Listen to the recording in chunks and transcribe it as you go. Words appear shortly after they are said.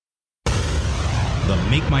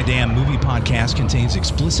Make My Damn Movie podcast contains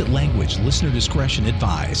explicit language. Listener discretion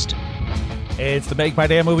advised. It's the Make My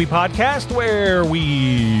Damn Movie podcast, where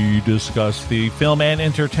we discuss the film and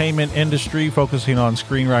entertainment industry, focusing on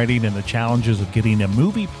screenwriting and the challenges of getting a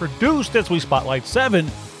movie produced as we spotlight 7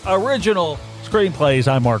 original screenplays.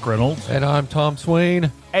 I'm Mark Reynolds. And I'm Tom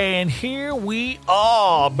Swain. And here we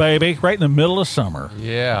are, baby, right in the middle of summer.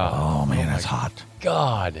 Yeah. Oh, man, it's hot.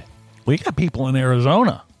 God. We got people in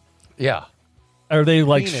Arizona. Yeah. Are they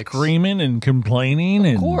like Phoenix. screaming and complaining?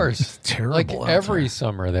 Of course. It's terrible. Like out every there.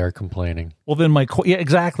 summer they're complaining. Well, then yeah,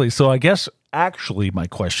 exactly. So I guess actually my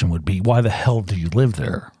question would be, why the hell do you live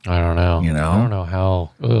there? I don't know. You know? I don't know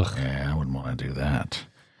how. Ugh. Yeah, I wouldn't want to do that.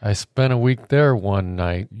 I spent a week there one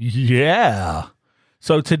night. Yeah.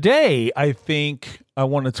 So today I think I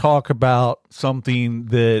want to talk about something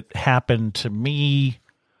that happened to me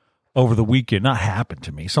over the weekend. Not happened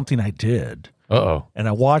to me, something I did. Uh-oh. And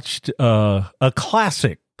I watched a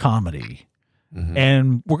classic comedy. Mhm.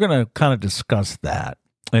 And we're going to kind of discuss that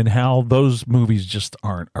and how those movies just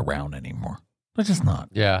aren't around anymore. They're just not.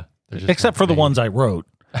 Yeah. they're just Except not for the made. ones I wrote.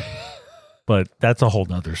 But that's a whole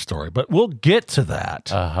nother story. But we'll get to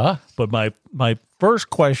that. Uh-huh. But my first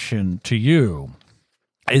question to you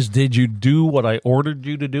is, did you do what I ordered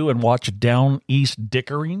you to do and watch Down East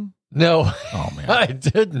Dickering? No. Oh, man. I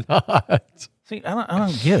did not. See, I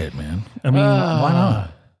don't get it, man. I mean, why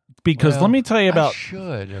not? Because Well, let me tell you I about...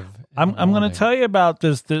 should have. I'm going to tell you about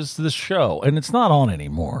this show, and it's not on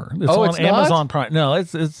anymore. It's on it's not? Amazon Prime. No,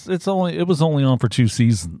 it was only on for 2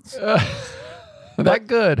 seasons. That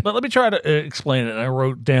good. But let me try to explain it. I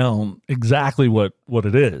wrote down exactly what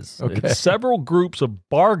it is. Okay. It's several groups of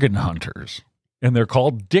bargain hunters, and they're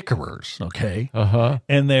called dickerers, okay? Uh-huh.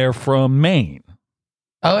 And they're from Maine.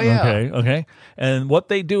 Oh, yeah. Okay. And what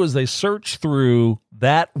they do is they search through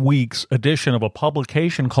that week's edition of a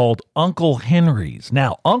publication called Uncle Henry's.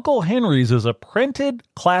 Now, Uncle Henry's is a printed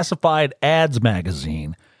classified ads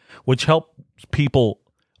magazine which helps people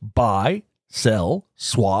buy, sell,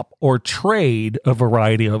 swap, or trade a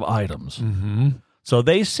variety of items. Mm-hmm. So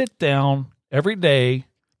they sit down every day,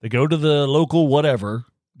 they go to the local whatever,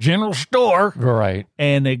 general store, Right.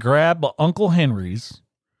 and they grab Uncle Henry's.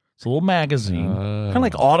 It's a little magazine, kind of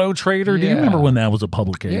like Auto Trader. Do you yeah. remember when that was a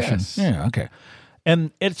publication? Yes. Yeah, okay.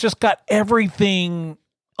 And it's just got everything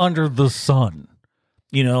under the sun.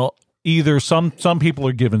 You know, either some people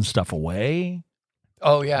are giving stuff away,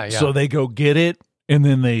 Oh, yeah. so they go get it, and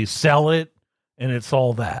then they sell it, and it's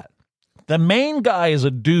all that. The main guy is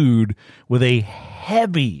a dude with a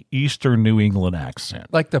heavy Eastern New England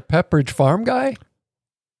accent. Like the Pepperidge Farm guy?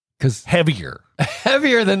 Because Heavier.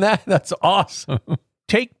 heavier than that, that's awesome.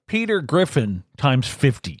 Take Peter Griffin times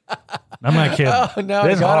 50. I'm not kidding. Oh, no,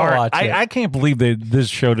 It's I gotta hard. watch it. I can't believe this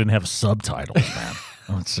show didn't have subtitles, man.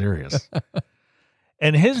 I'm serious.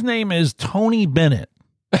 And his name is Tony Bennett.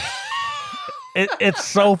 It's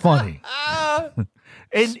so funny.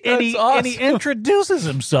 And he awesome. introduces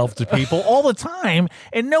himself to people all the time,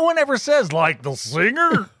 and no one ever says, like, the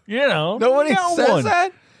singer, you know. Nobody no says one.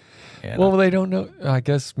 that? Yeah, Well, they don't know. I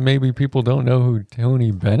guess maybe people don't know who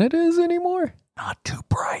Tony Bennett is anymore. not too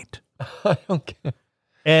bright. I don't care.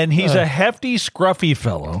 And he's a hefty, scruffy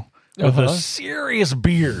fellow with a Uh-huh. serious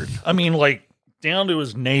beard. I mean, like, down to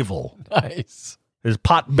his navel, Nice. his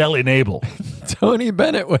pot-belly navel. Tony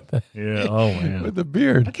Bennett with the, Yeah, oh, man. with the I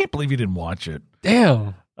beard. can't believe you didn't watch it.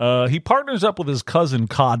 Damn. He partners up with his cousin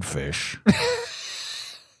Codfish.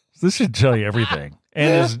 This should tell you everything.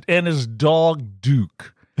 And his dog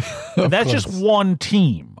Duke. And that's just one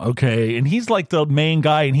team, okay? And he's like the main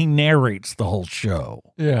guy, and he narrates the whole show.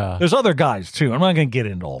 Yeah. There's other guys too. I'm not going to get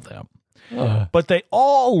into all them, Uh, but they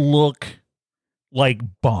all look like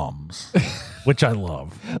bums, which I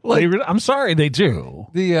love. I'm sorry, they do.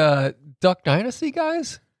 the Duck Dynasty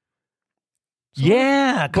guys?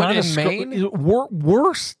 Yeah, But kind of in Maine?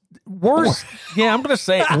 worse. Yeah, I'm going to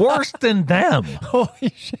say it, worse than them.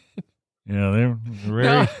 Holy shit. Yeah, they're very,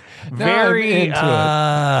 Now I'm very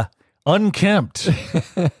into unkempt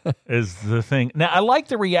is the thing. Now, I like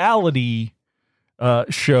the reality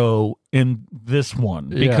show in this one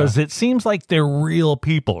because it seems like they're real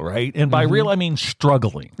people, right? And by real, I mean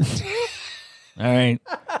struggling. All right.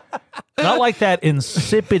 Not like that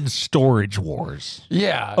insipid Storage Wars.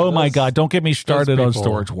 Yeah. Oh, my those- God. Don't get me started on people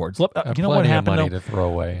Storage Wars. Look, have you know what plenty of happened? money though? to throw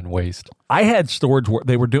away and waste. I had Storage Wars.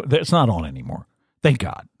 They were doing. It's not on anymore. Thank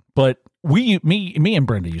God. But me and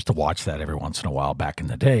Brenda used to watch that every once in a while back in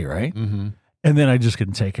the day, right? Mm-hmm. And then I just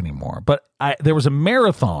couldn't take anymore. But there was a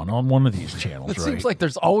marathon on one of these channels, It right? seems like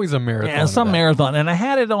there's always a marathon. Yeah, some of that. marathon. And I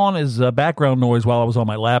had it on as background noise while I was on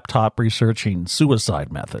my laptop researching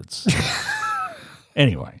suicide methods.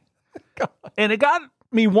 Anyway. And it got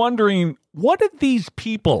me wondering, what did these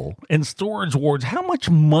people in Storage Wars, how much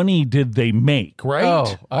money did they make, right?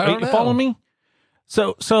 Oh, I don't You know. follow me?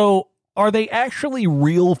 So are they actually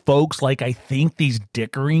real folks like I think these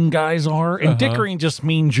dickering guys are? And dickering just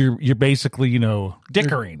means you're basically,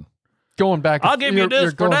 dickering. Going back. I'll give you you're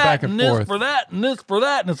this for going that, back and and this forth. for that, and this for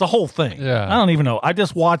that, and it's a whole thing. Yeah. I don't even know. I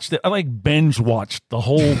just watched it. I binge watched the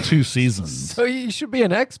whole 2 seasons. So you should be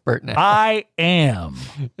an expert now. I am.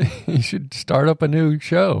 You should start up a new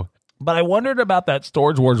show. But I wondered about that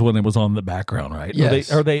Storage Wars when it was on the background, right?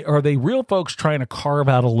 Yes. Are they real folks trying to carve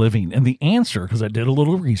out a living? And the answer, because I did a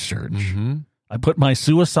little research, I put my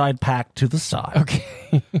suicide pact to the side.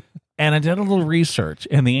 Okay. And I did a little research,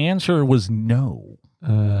 and the answer was no.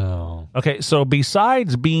 Oh. Okay, so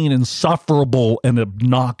besides being insufferable and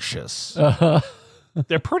obnoxious,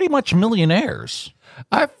 they're pretty much millionaires.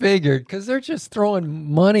 I figured because they're just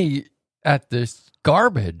throwing money at this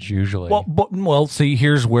garbage usually. Well, see,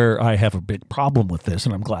 here's where I have a big problem with this,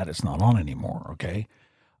 and I'm glad it's not on anymore, okay?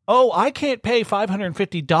 Oh, I can't pay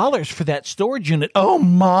 $550 for that storage unit. Oh,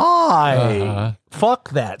 my. Fuck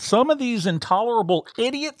that. Some of these intolerable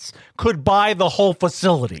idiots could buy the whole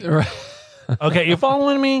facility. Right. Okay, you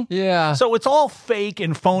following me? Yeah. So it's all fake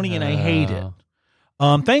and phony, and I hate it.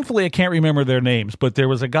 Thankfully, I can't remember their names, but there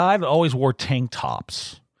was a guy that always wore tank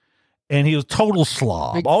tops, and he was total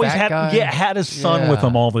slob. Big Always fat guy? had his son with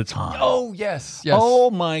him all the time. Oh, yes.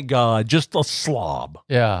 Oh my God, just a slob.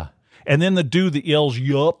 Yeah. And then the dude that yells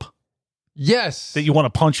 "yup," Yes. that you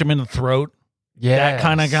want to punch him in the throat. That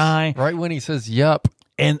kind of guy. Right when he says yup.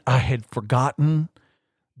 And I had forgotten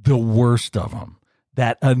the worst of them.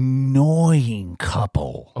 That annoying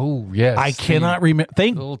couple. Oh, yes. I cannot remember.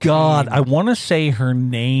 Thank little God. teen. I want to say her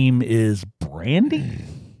name is Brandy.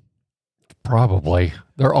 Probably.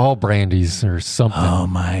 They're all brandies or something. Oh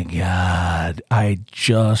my God. I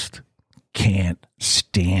just can't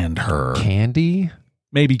stand her. Candy?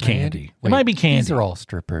 Maybe Candy. Wait, It might be Candy. These are all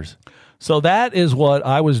strippers. So that is what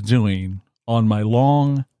I was doing on my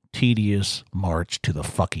long, tedious march to the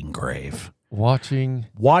fucking grave. Watching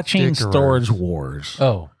Watching Dickerers. Storage Wars,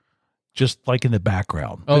 Oh. just like in the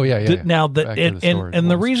background. Oh, yeah, yeah. Now, Back to the Storage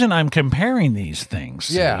and the Wars. reason I'm comparing these things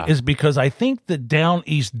see, Yeah. is because I think that Down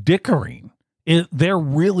East Dickering, they're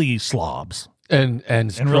really slobs. And real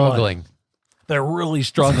struggling. They're really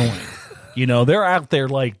struggling. They're out there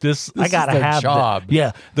like this. I This gotta is their have job. that.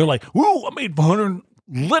 Yeah, they're like, woo! I made 100.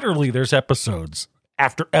 Literally, there's episodes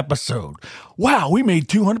after episode. Wow, we made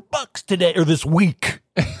 $200 today or this week,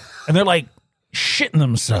 and they're like shitting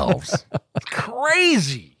themselves.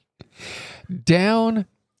 Crazy. Down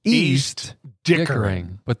East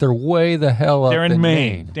Dickering. But they're way the hell up They're in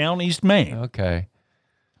Maine, down East Maine. Okay.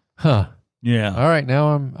 Huh. Yeah. All right, now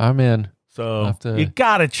I'm in. So have to you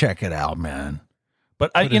gotta check it out, man.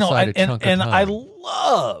 But I, put aside a chunk of and I time.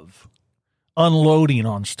 love unloading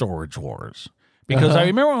on Storage Wars because I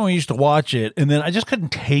remember when we used to watch it, and then I just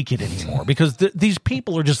couldn't take it anymore because these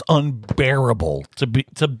people are just unbearable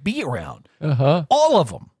to be around. Uh-huh. All of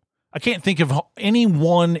them. I can't think of any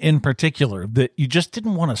one in particular that you just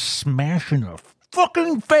didn't want to smash in the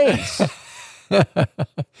fucking face.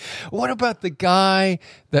 What about the guy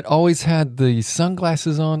that always had the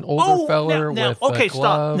sunglasses on, older feller now, with okay, gloves?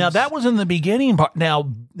 stop. Now that was in the beginning part. Now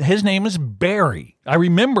his name is Barry. I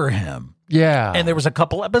remember him, Yeah. and there was a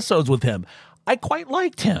couple episodes with him. I quite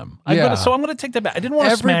liked him. Yeah. So I'm going to take that back. I didn't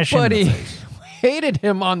want to smash him in Everybody the face hated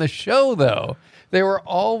him on the show, though. They were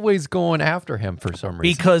always going after him for some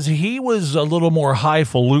reason. because he was a little more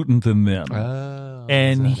highfalutin than them, Oh,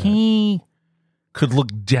 and is that it? he could look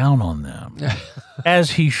down on them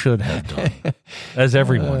as he should have done, as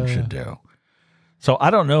everyone should do. So I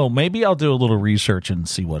don't know. Maybe I'll do a little research and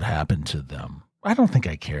see what happened to them. I don't think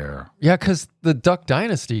I care. Yeah, because the Duck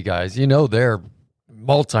Dynasty guys, they're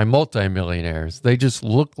multi-millionaires. They just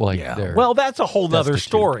look like they're... Well, that's a whole other destitute.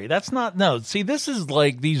 story. That's not, no. See, this is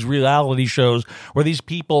like these reality shows where these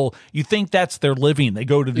people, you think that's their living. They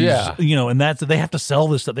go to these, and they have to sell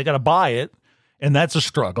this stuff. They got to buy it. And that's a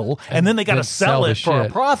struggle. And then they got to then sell sell it the for a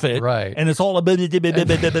shit. profit. Right. And it's all a bit,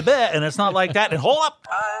 and it's not like that. And hold up.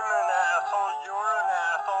 I'm an asshole, you're an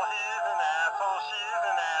asshole, he's an asshole, she's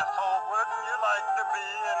an asshole. Wouldn't you like to be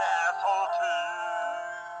an asshole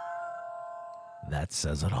too? That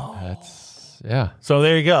says it all. Yeah. So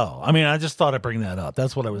there you go. I mean, I just thought I'd bring that up.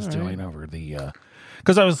 That's what I was doing over the,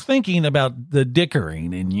 because I was thinking about the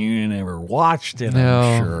Dickering, and you never watched it. No.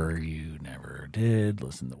 I'm sure you never did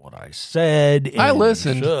listen to what I said. I and you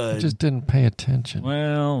listened, should. just didn't pay attention.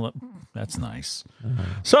 Well, that's nice.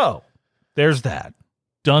 So there's that.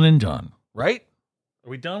 Done and done. Right? Are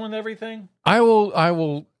we done with everything? I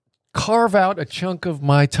will carve out a chunk of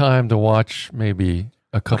my time to watch maybe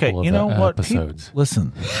a couple Okay, of you know what? episodes.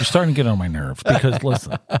 Listen, you're starting to get on my nerves because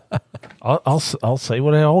listen, I'll say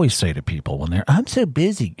what I always say to people when I'm so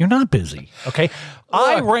busy. You're not busy, okay?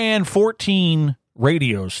 I ran 14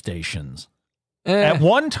 radio stations at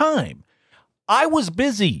one time. I was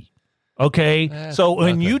busy, okay? That's so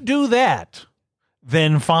when nothing. you do that,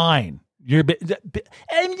 then fine. You're busy.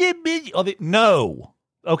 No,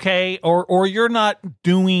 okay? Or you're not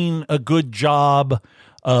doing a good job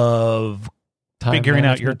of Time figuring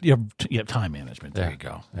management. out your time management. There Yeah. you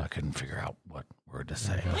go. I couldn't figure out what word to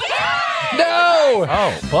say. No!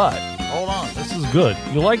 Oh, but hold on. This is good.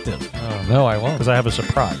 You like this Oh, no, I won't. because I have a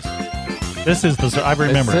surprise. This is the I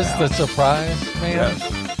remember Is this now, the surprise, man?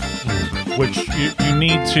 which you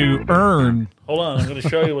need to earn. Hold on. I'm going to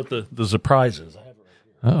show you what the surprise is. I have it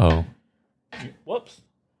right Uh-oh. here. Whoops.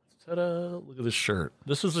 Ta-da. Look at this shirt.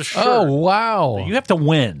 This is a shirt. Oh, wow. You have to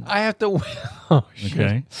win. I have to... Oh, shit.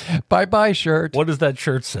 Okay. Bye-bye, shirt. What does that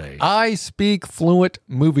shirt say? I speak fluent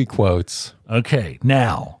movie quotes. Okay.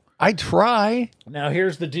 Now I try.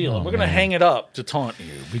 here's the deal. And we're going to hang it up to taunt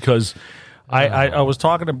you because I was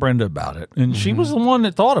talking to Brenda about it, and she was the one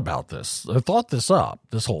that thought about this. Thought this up,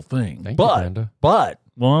 this whole thing. Thank you, Brenda. But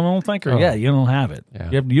well, I don't think her. Oh. Yeah, you don't have it.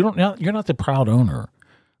 Yeah. You're not the proud owner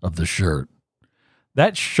of the shirt.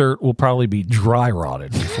 That shirt will probably be dry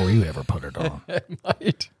rotted before you ever put it on.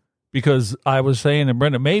 Might. Because I was saying to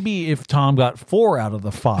Brenda, maybe if Tom got 4 out of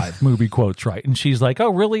the 5 movie quotes right, and she's like, "Oh,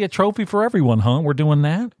 really? A trophy for everyone, huh? We're doing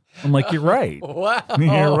that." I'm like, "You're right. Wow.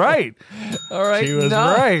 You're right." All right. She was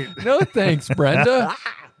no, right. No, thanks, Brenda.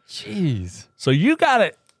 Jeez. So you got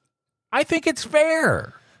it. I think it's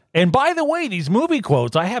fair. And by the way, these movie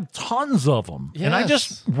quotes, I have tons of them, and I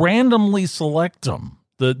just randomly select them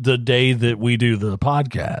the day that we do the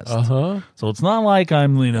podcast. Uh-huh. So it's not like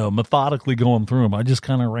I'm methodically going through them. I just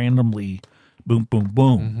kind of randomly boom, boom,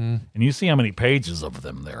 boom, and you see how many pages of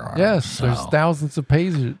them there are. Yes, So- there's thousands of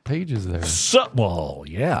pages there. well,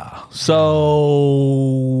 yeah.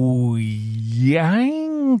 So yeah,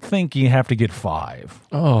 I think you have to get 5.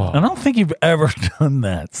 Oh, I don't think you've ever done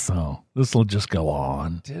that, so this will just go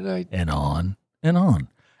on did I? and on and on.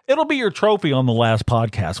 It'll be your trophy on the last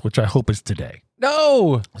podcast, which I hope is today.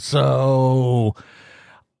 No. So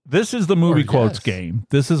this is the movie Or quotes yes. game.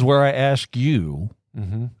 This is where I ask you,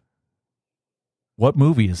 Mm-hmm. what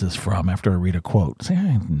movie is this from after I read a quote? See,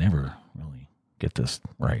 I never really get this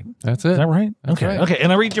right. That's it. Is that right? That's okay. right. Okay,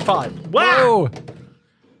 and I read you 5. Wow! Whoa.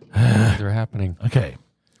 They're happening. Okay.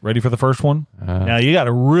 Ready for the first one? Uh, Now you got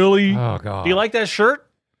to really... oh, God. Do you like that shirt?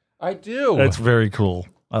 I do. That's very cool.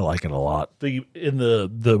 I like it a lot. In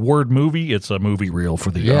the word movie, it's a movie reel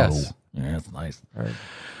for the Yes. O. Yeah, it's nice. All right.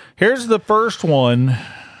 Here's the first one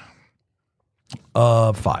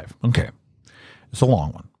of 5. Okay. It's a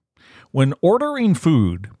long one. When ordering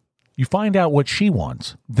food, you find out what she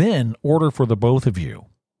wants, then order for the both of you.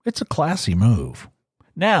 It's a classy move.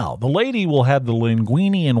 Now, the lady will have the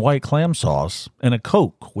linguine and white clam sauce and a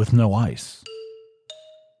Coke with no ice.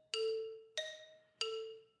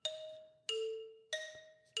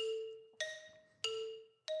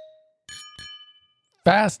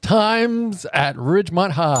 Fast Times at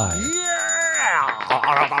Ridgemont High.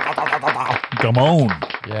 Come on.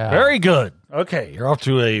 Yeah. Very good. Okay, you're off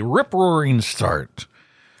to a rip-roaring start.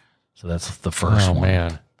 So that's the first Oh, one.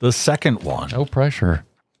 man. The second one. No pressure.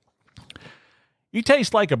 You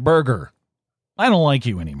taste like a burger. I don't like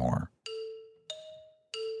you anymore.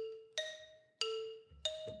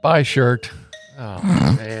 Bye, shirt. Oh,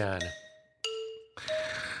 man.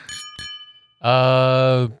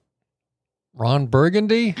 Ron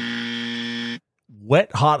Burgundy?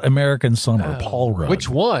 Wet Hot American Summer, Paul Rudd. Which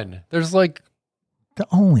one? There's like, The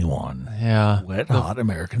only one. yeah. Wet Hot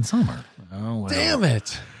American Summer. Oh, well. Damn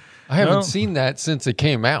it. I haven't No. seen that since it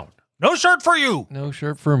came out. No shirt for you. No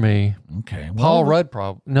shirt for me. Okay. well, Paul Rudd,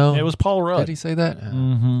 probably. No. It was Paul Rudd. Did he say that?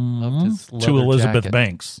 Mhm. Loved his To leather Elizabeth jacket.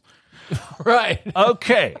 Banks. Right.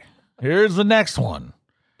 Okay, here's the next one.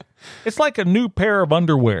 It's like a new pair of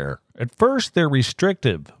underwear. At first, they're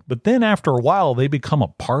restrictive, but then after a while, they become a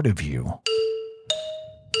part of you.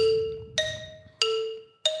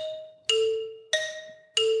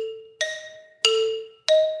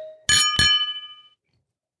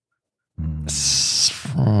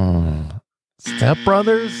 Step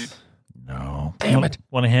Brothers? No. Damn it.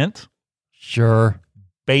 Want a hint? Sure.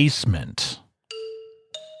 Basement.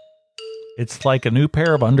 It's like a new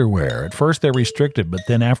pair of underwear. At first, they're restricted, but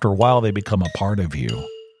then after a while, they become a part of you.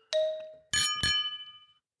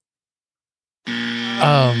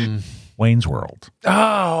 Wayne's World.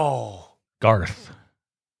 Oh. Garth.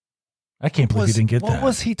 I can't believe you didn't get what that.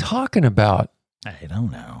 was he talking about? I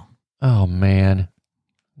don't know. Oh, man.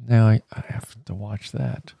 Now I have to watch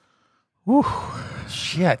that. Whew.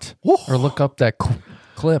 Shit. Whew. Or look up that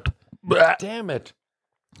clip. Blah. Damn it.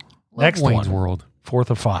 Love Next Wayne's one. World. 4th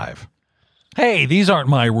of 5. Hey, these aren't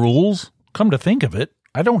my rules. Come to think of it,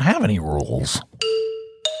 I don't have any rules.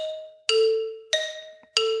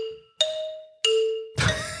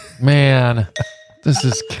 Man, this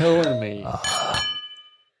is killing me.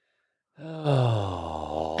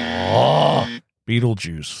 Oh.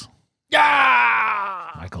 Beetlejuice.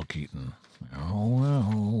 Yeah. Michael Keaton. Oh,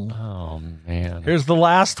 well. Oh, man. Here's the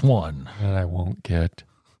last one. That I won't get.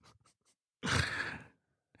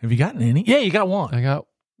 Have you gotten any? Yeah, you got one. I got,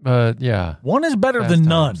 yeah. One is better Fast than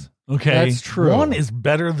Times. none. Okay. That's true. One is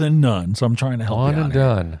better than none. So I'm trying to help On you out and here.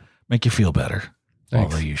 done. Make you feel better.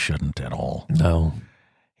 Thanks. Although you shouldn't at all. No.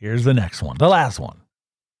 Here's the next one. The last one.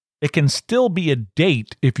 It can still be a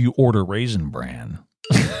date if you order Raisin Bran.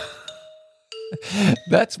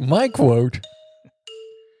 That's my quote.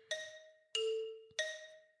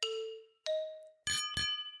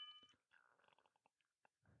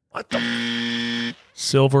 What the?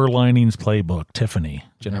 Silver Linings Playbook. Tiffany.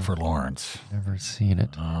 Jennifer Lawrence. Never seen it.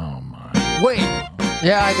 Oh, my. Wait.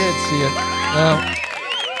 Yeah, I did see it. No.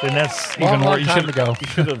 And that's Long, even more. long You time ago.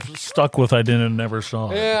 should have stuck with I didn't and never saw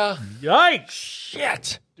it. Yeah. Yikes.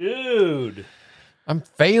 Shit. Dude. I'm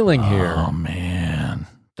failing here. Oh, man.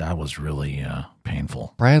 That was really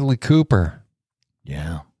painful. Bradley Cooper.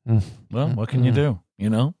 Yeah. Mm. Well, what can you do? You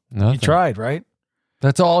know? Nothing. You tried, right?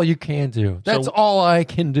 That's all you can do. That's all I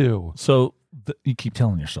can do. So you keep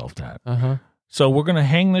telling yourself that. Uh-huh. So we're going to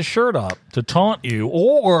hang this shirt up to taunt you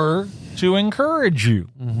or to encourage you.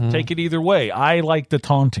 Mm-hmm. Take it either way. I like the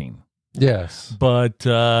taunting, Yes. but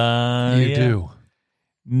You yeah. do.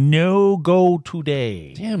 No go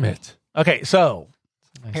today. Damn it. Okay, so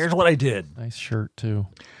Nice, here's what I did. nice shirt, too.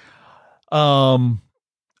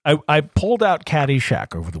 I pulled out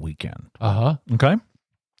Caddyshack over the weekend. Uh-huh. Okay.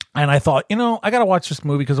 And I thought, I got to watch this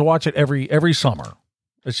movie because I watch it every summer.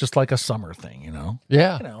 It's just like a summer thing,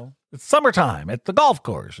 Yeah. It's summertime at the golf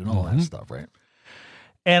course and all Mm-hmm. that stuff, right?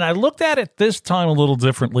 And I looked at it this time a little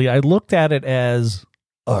differently. I looked at it as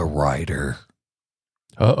a writer.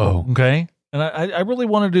 Uh-oh. Okay. And I really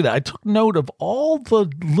want to do that. I took note of all the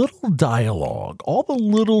little dialogue, all the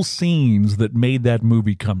little scenes that made that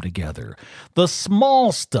movie come together, the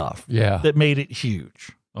small stuff Yeah. that made it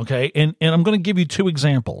huge. Okay. And I'm going to give you 2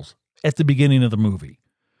 examples at the beginning of the movie.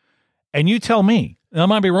 And you tell me, and I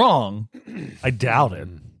might be wrong. I doubt it,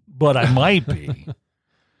 but I might be.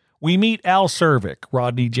 We meet Al Cervic,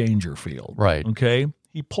 Rodney Dangerfield. Right. Okay.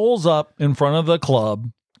 He pulls up in front of the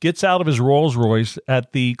club, gets out of his Rolls Royce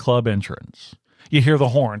at the club entrance. You hear the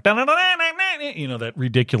horn. That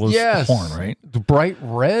ridiculous Yes. horn, right? The bright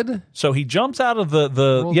red So he jumps out of the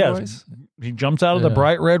Rolls yes, Royce? he jumps out of the Yeah.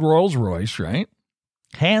 bright red Rolls Royce, right?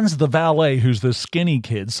 Hands the valet, who's the skinny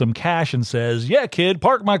kid, some cash and says, "Yeah, kid,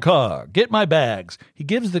 park my car, get my bags." He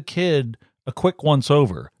gives the kid a quick once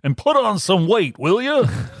over and put on some weight, will you?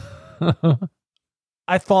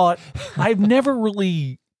 I thought, I've never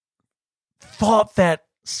really thought that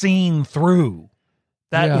scene through.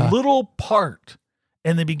 That Yeah. little part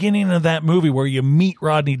in the beginning of that movie where you meet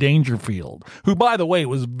Rodney Dangerfield, who, by the way,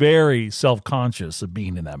 was very self-conscious of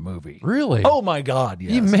being in that movie. Really? Oh, my God,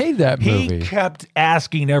 yes. He made that movie. He kept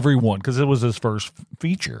asking everyone, because it was his first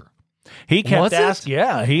feature. He kept Was it? asking,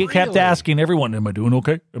 yeah, he kept Really? asking everyone, am I doing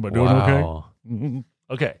okay? Am I doing Wow. okay?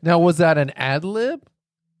 Okay. Now, was that an ad lib?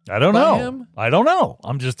 I don't By know. him? I don't know.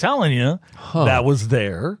 I'm just telling you Huh. that was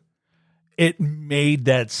there. It made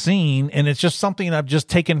that scene, and it's just something I've just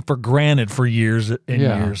taken for granted for years and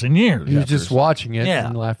Yeah. years and years. You're after- just watching it Yeah.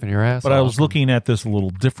 and laughing your ass But off. I was looking at this a little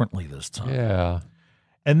differently this time. Yeah.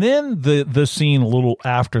 And then the scene a little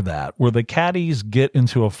after that, where the caddies get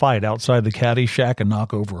into a fight outside the caddy shack and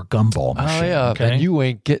knock over a gumball machine. Oh, yeah. Okay? And you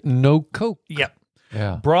ain't getting no Coke. Yep.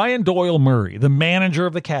 Yeah. Brian Doyle Murray, the manager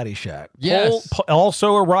of the Caddyshack, Yes.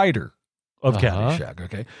 also a writer of Uh-huh. Caddyshack.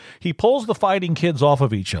 Okay, he pulls the fighting kids off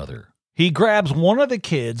of each other. He grabs one of the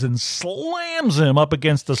kids and slams him up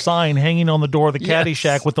against a sign hanging on the door of the Yes.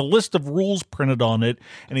 Caddyshack with a list of rules printed on it.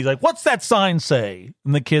 And he's like, "What's that sign say?"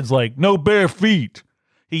 And the kid's like, "No bare feet."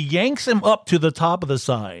 He yanks him up to the top of the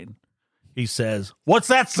sign. He says, "What's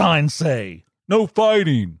that sign say?" "No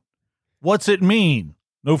fighting." "What's it mean?"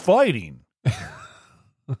 "No fighting."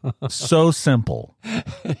 So simple.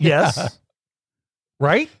 Yes.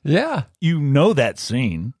 Right? Yeah. You know that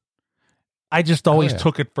scene. I just always yeah.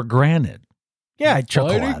 took it for granted. Yeah, I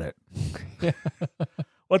chuckle Fighting? at it.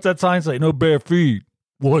 What's that sign say? No bare feet.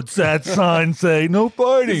 What's that sign say? No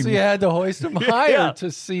fighting. So you had to hoist him Yeah. higher to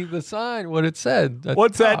see the sign, what it said. at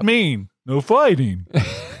What's the that top. mean? No fighting.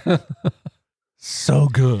 So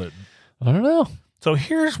good. I don't know. So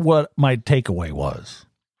here's what my takeaway was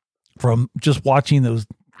from just watching those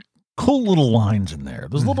cool little lines in there,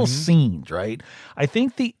 those little scenes, right? I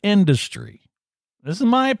think the industry, this is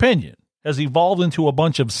my opinion, has evolved into a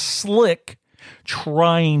bunch of slick,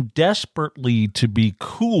 trying desperately to be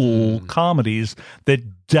cool comedies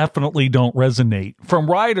that definitely don't resonate from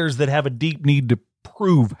writers that have a deep need to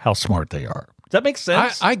prove how smart they are. Does that make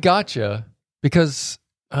sense? I gotcha because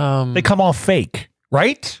they come off fake,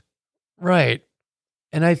 right? right,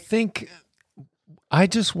 and I think I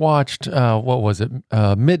just watched what was it,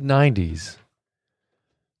 mid '90s,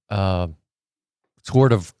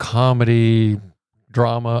 sort of comedy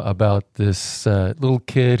drama about this little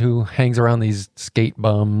kid who hangs around these skate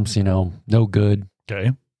bums, no good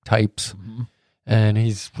Okay. types, and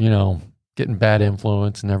he's getting bad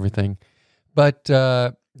influence and everything. But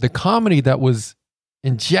the comedy that was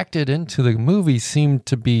injected into the movie seemed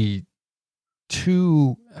to be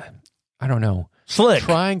too, I don't know, Slick.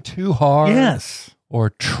 trying too hard, Yes. or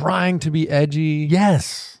trying to be edgy,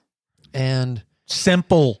 Yes. and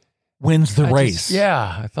Simple wins the race.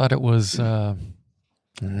 I thought it was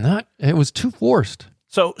it was too forced.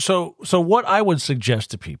 So what I would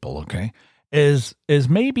suggest to people, okay, is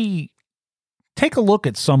maybe take a look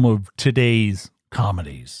at some of today's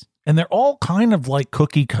comedies, and they're all kind of like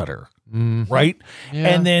cookie cutter, right? Yeah.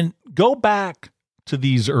 And then go back to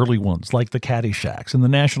these early ones, like the Caddyshack and the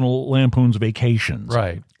National Lampoon's Vacations,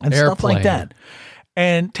 Right. and stuff like Airplane. that,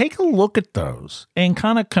 and take a look at those and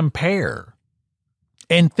kind of compare,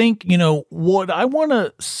 and think, would I want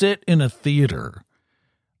to sit in a theater?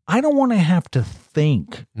 I don't want to have to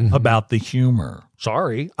think about the humor.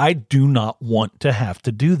 Sorry, I do not want to have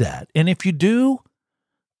to do that. And if you do,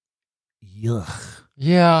 yuck.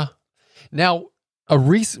 Yeah. Now, a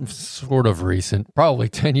recent, probably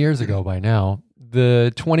 10 years ago by now,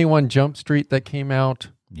 the 21 Jump Street that came out,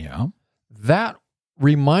 Yeah. that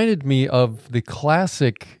reminded me of the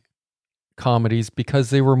classic comedies because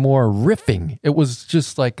they were more riffing. It was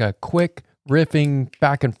just like a quick riffing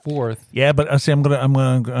back and forth. Yeah, but see, I'm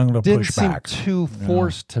gonna Didn't push seem back. too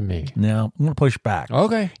forced to me. No, I'm gonna push back.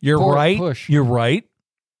 Okay. You're right. Push. You're right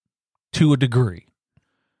to a degree.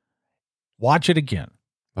 Watch it again.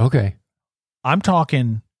 Okay. I'm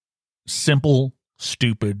talking simple,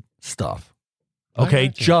 stupid stuff. I Okay,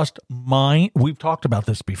 got you. just we've talked about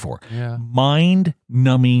this before. Yeah. Mind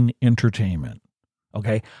numbing entertainment.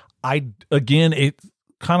 Okay. It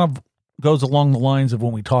kind of goes along the lines of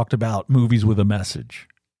when we talked about movies with a message.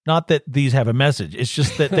 Not that these have a message. It's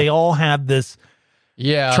just that they all have this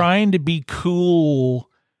Yeah. trying to be cool,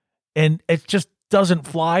 and it just doesn't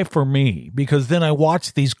fly for me, because then I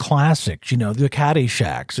watch these classics, the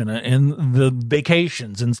Caddyshacks and the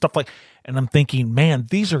Vacations and stuff and I'm thinking, man,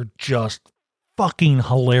 these are just fucking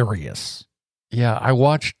hilarious. Yeah, I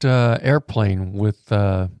watched Airplane with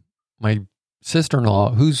my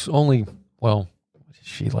sister-in-law, who's only,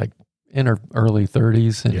 she like in her early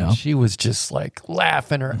 30s, and Yeah. she was just like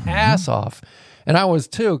laughing her ass off. And I was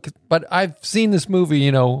too, but I've seen this movie,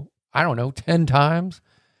 I don't know, 10 times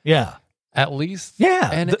Yeah. at least. Yeah.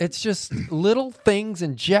 And it's just little things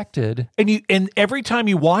injected. And every time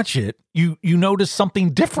you watch it, you notice something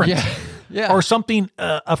different. Yeah. Yeah. Or something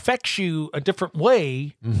affects you a different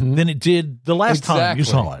way than it did the last time you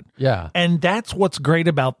saw it. Yeah. And that's what's great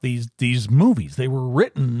about these movies. They were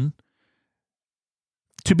written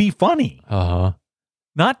to be funny, Uh-huh.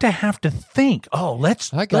 not to have to think,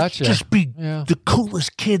 let's gotcha. just be Yeah. the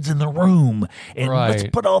coolest kids in the room, and let's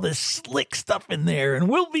Right. put all this slick stuff in there, and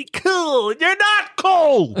we'll be cool. And you're not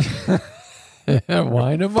cool.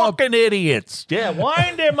 Wind them up. Fucking idiots. Yeah,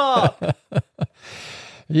 wind him up.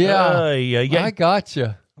 Yeah. Yeah. I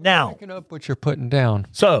gotcha. Now, Picking up what you're putting down.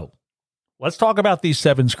 so let's talk about these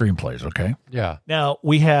 7 screenplays, okay? Yeah. Now,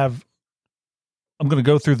 I'm going to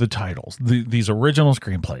go through the titles, these original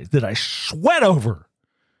screenplays that I sweat over.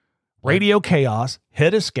 Radio Chaos,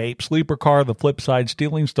 Head Escape, Sleeper Car, The Flip Side,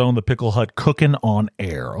 Stealing Stone, The Pickle Hut, Cooking on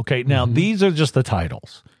Air. Okay, now these are just the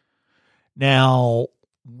titles. Now,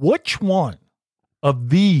 which one of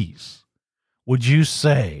these would you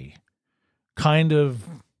say kind of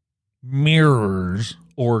mirrors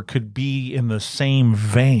or could be in the same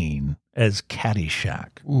vein as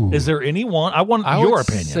Caddyshack? Ooh. Is there any one? I want I your would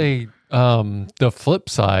opinion. say the flip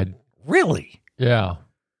side. Really? Yeah.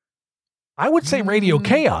 I would say Radio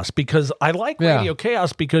Chaos, because I like Yeah. Radio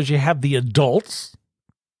Chaos because you have the adults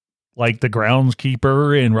like the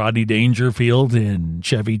groundskeeper and Rodney Dangerfield and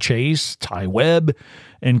Chevy Chase, Ty Webb,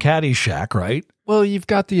 and Caddyshack, right? Well, you've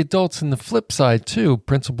got the adults in the flip side too.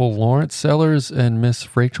 Principal Lawrence Sellers and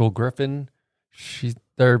Miss Rachel Griffin.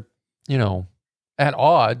 They're at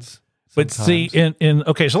odds. But see, sometimes.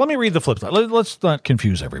 okay, so let me read the flip side. Let's not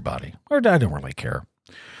confuse everybody. Or I don't really care.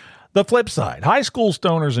 The flip side. High school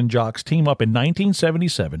stoners and jocks team up in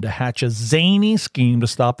 1977 to hatch a zany scheme to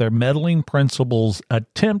stop their meddling principals'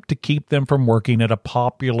 attempt to keep them from working at a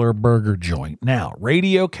popular burger joint. Now,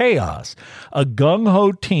 Radio Chaos, a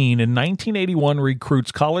gung-ho teen in 1981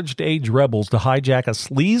 recruits college-age rebels to hijack a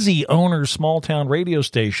sleazy owner's small-town radio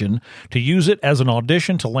station to use it as an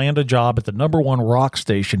audition to land a job at the #1 rock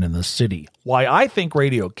station in the city. Why I think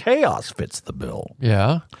Radio Chaos fits the bill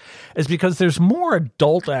Yeah. is because there's more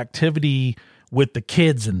adult activity with the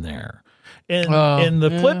kids in there. And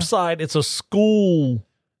the flip side, it's a school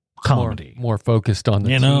comedy. More focused on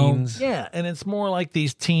the teens. Yeah, and it's more like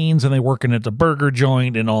these teens and they working at the burger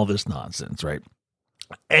joint and all this nonsense, right?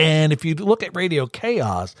 And if you look at Radio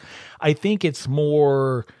Chaos, I think it's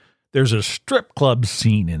more, there's a strip club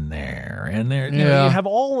scene in there, and there you know, you have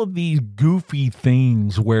all of these goofy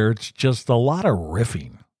things where it's just a lot of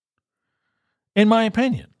riffing, in my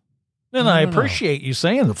opinion. And I appreciate you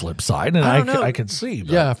saying the flip side, and I can see.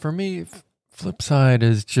 But. Yeah, for me, flip side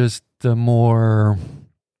is just the more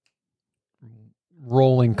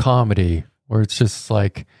rolling comedy where it's just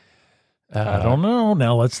like I don't know.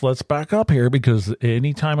 Now let's back up here, because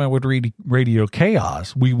anytime I would read Radio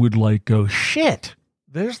Chaos, we would like go, shit,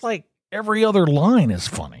 there's like every other line is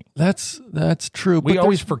funny. That's true. We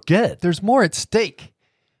always forget. There's more at stake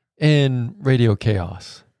in Radio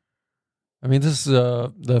Chaos. I mean, this is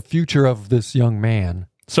the future of this young man.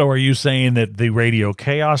 So are you saying that the Radio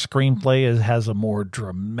Chaos screenplay has a more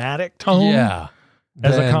dramatic tone? Yeah.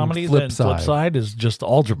 As a comedy, Flip then Side. Flip Side is just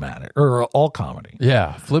all dramatic or all comedy.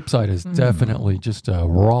 Yeah. Flip Side is definitely just a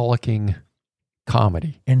rollicking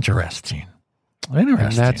comedy. Interesting. And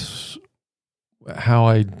that's how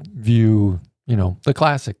I view, the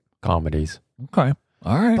classic comedies. Okay.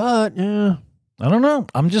 All right. But, yeah. I don't know.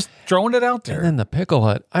 I'm just throwing it out there. And then the Pickle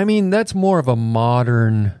Hut. I mean, that's more of a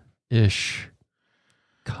modern-ish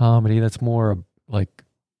comedy. That's more like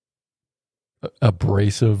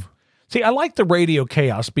abrasive. See, I like the Radio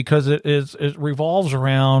Chaos because it revolves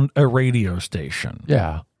around a radio station.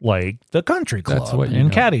 Yeah. Like the Country Club That's what you and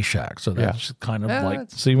know. Caddyshack. So that's kind of Yeah, like,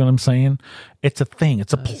 that's- see what I'm saying? It's a thing.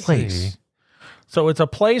 It's a place. So it's a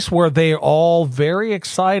place where they're all very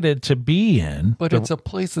excited to be in. But it's a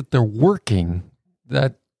place that they're working.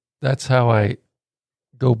 That's how I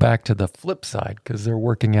go back to the flip side, because they're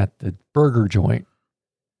working at the burger joint.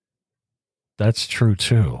 That's true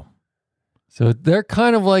too. So they're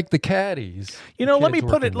kind of like the caddies. Let me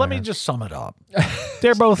put it, let me just sum it up.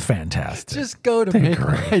 They're both fantastic. Just go to They're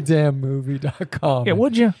great. makeMyDamnMovie.com. Yeah,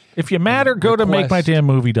 would you? If you matter, go to Request.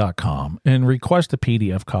 MakeMyDamnMovie.com and request a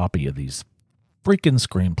PDF copy of these freaking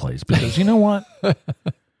screenplays, because you know what?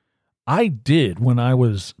 I did when I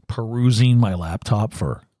was perusing my laptop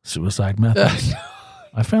for Suicide Methods.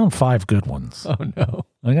 I found 5 good ones. Oh, no.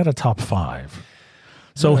 I got a top 5.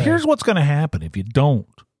 So here's what's going to happen if you don't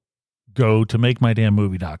go to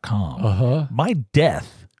MakeMyDamnMovie.com. Uh-huh. My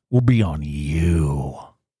death will be on you.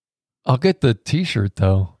 I'll get the T-shirt,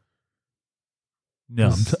 though.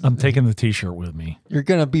 No, I'm taking the T-shirt with me. You're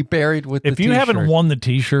going to be buried with the If you T-shirt. haven't won the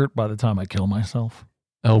T-shirt by the time I kill myself,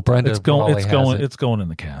 Oh, Brenda it's probably has it. it's going in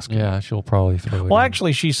the casket. Yeah, she'll probably throw it Well, in.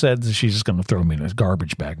 actually, she said that she's just going to throw me in a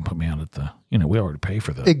garbage bag and put me out at the. We already pay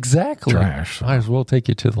for the Exactly. trash. So. Might as well take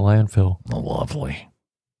you to the landfill. Lovely,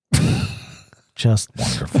 just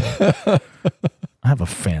wonderful. I have a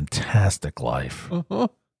fantastic life. Uh-huh.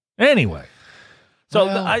 Anyway, so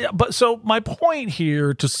Well. so my point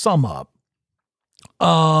here, to sum up,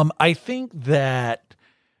 I think that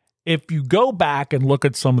if you go back and look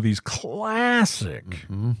at some of these classic,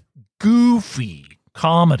 Mm-hmm. goofy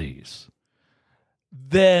comedies,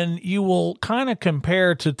 then you will kind of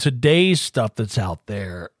compare to today's stuff that's out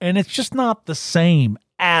there, and it's just not the same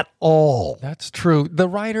at all. That's true. The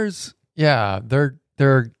writers, they're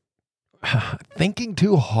thinking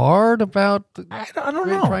too hard about I don't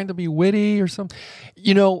know. trying to be witty or something.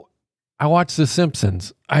 I watched The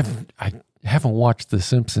Simpsons. I haven't watched The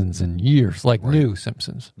Simpsons in years, like new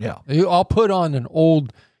Simpsons. Yeah, I'll put on an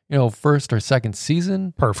old, first or second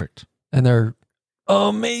season, perfect. and they're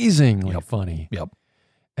amazingly funny. Yep.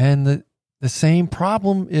 And the same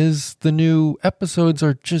problem is the new episodes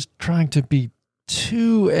are just trying to be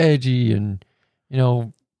too edgy and,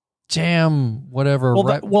 jam whatever.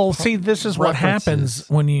 See, this is what references. happens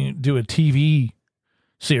when you do a TV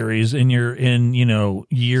series and you're in,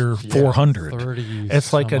 year 400. 30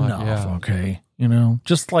 It's like some odd, enough, yeah. okay?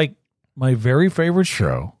 Just like my very favorite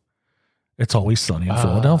show, It's Always Sunny in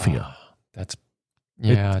Philadelphia. That's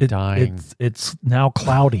Yeah, dying. It's now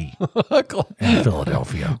cloudy in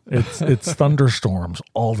Philadelphia. It's thunderstorms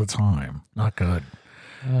all the time. Not good.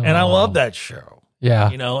 And I love that show.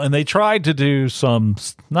 Yeah. You know, and they tried to do some,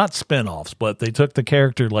 not spin-offs, but they took the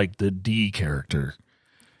character like the D character,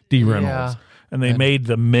 D Reynolds, and they made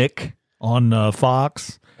the Mick on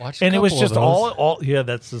Fox. Watched a and it was couple just of those. all yeah,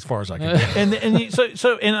 that's as far as I can get.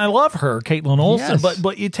 And I love her, Caitlin Olsen, Yes.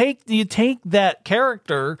 but you take that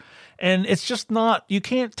character and it's just not, you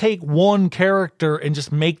can't take one character and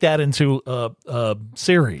just make that into a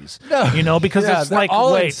series. No. You know, because Yeah, it's they're like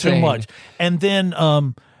all way insane. too much. And then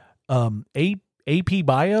AP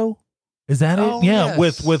Bio, is that Oh, it? Yeah,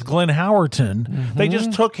 yes. with Glenn Howerton. They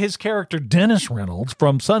just took his character Dennis Reynolds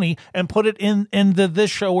from Sunny and put it in this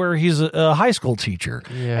show where he's a high school teacher.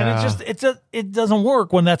 Yeah. And it doesn't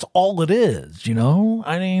work when that's all it is, you know?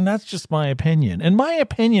 I mean, that's just my opinion. And my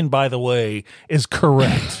opinion, by the way, is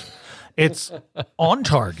correct. It's on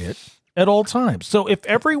target at all times. So if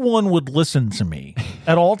everyone would listen to me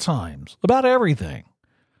at all times about everything,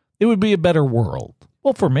 it would be a better world.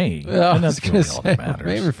 Well, for me, Yeah, and I that's was really gonna all say, that matters.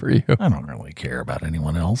 maybe for you. I don't really care about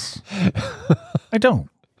anyone else. I don't.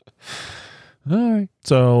 All right.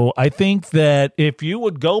 So I think that if you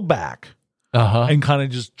would go back and kind of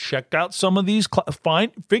just check out some of these,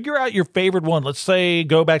 figure out your favorite one. Let's say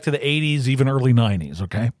go back to the 80s, even early 90s,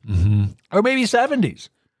 okay? Mm-hmm. Or maybe 70s.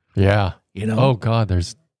 Yeah. You know? Oh God,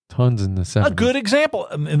 there's tons in the 70s. A good example,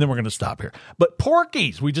 and then we're going to stop here. But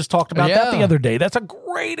Porky's, we just talked about that the Yeah. other day. That's a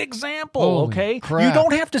great example, Holy okay? crap. You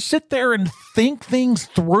don't have to sit there and think things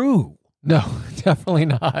through. No, definitely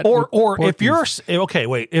not. Or if Porky's. you're okay,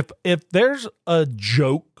 wait. If there's a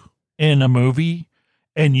joke in a movie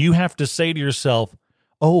and you have to say to yourself,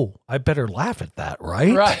 "Oh, I better laugh at that,"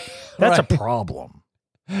 right? Right. That's right. a problem.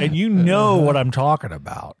 And you know what I'm talking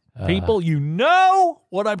about. People, you know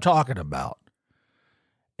what I'm talking about.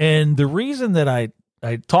 And the reason that I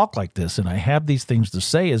talk like this and I have these things to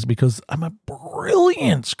say is because I'm a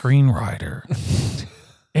brilliant screenwriter.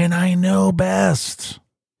 And I know best.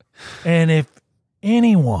 And if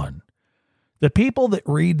anyone, the people that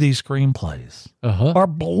read these screenplays are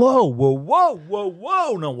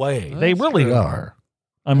whoa, no way. They That's really true. are.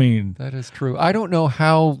 I mean, That is true. I don't know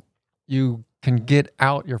how you can get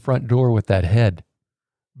out your front door with that head.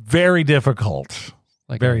 very difficult.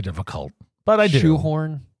 Like Very a difficult. But I do.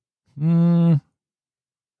 shoehorn.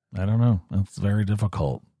 I don't know. That's very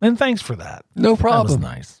difficult. And thanks for that. No That was problem.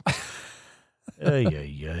 nice.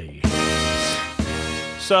 Ay.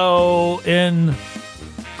 So, in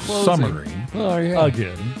Closing. summary, Oh yeah.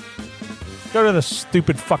 again, go to the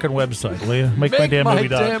stupid fucking website, will you?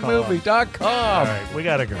 MakeMyDamnMovie.com. All MakeMyDamnMovie.com. right, we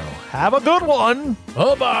got to go. Have a good one.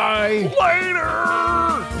 Bye-bye.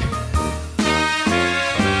 Later.